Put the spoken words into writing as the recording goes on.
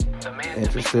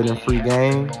Interested in free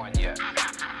game?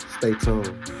 Stay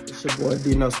tuned. It's your boy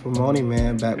Dino Spumoni,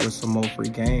 man, back with some more free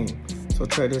game. So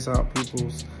check this out,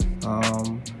 peoples.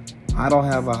 I don't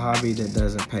have a hobby that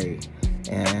doesn't pay.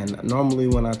 And normally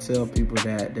when I tell people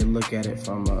that, they look at it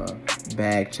from a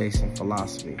bag chasing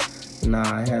philosophy.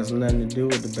 Nah, it has nothing to do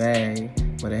with the bag,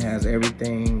 but it has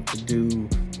everything to do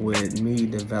with me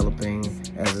developing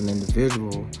as an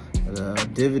individual. The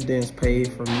dividends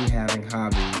paid for me having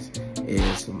hobbies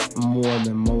is more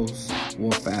than most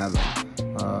will fathom.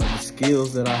 The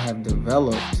skills that I have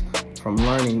developed from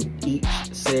learning each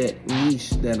said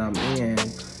niche that I'm in,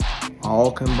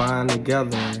 all combined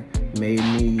together, made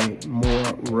me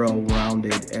more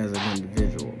well-rounded as an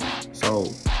individual. So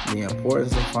the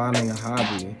importance of finding a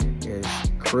hobby is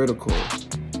critical.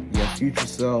 Your future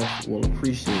self will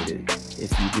appreciate it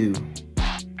if you do.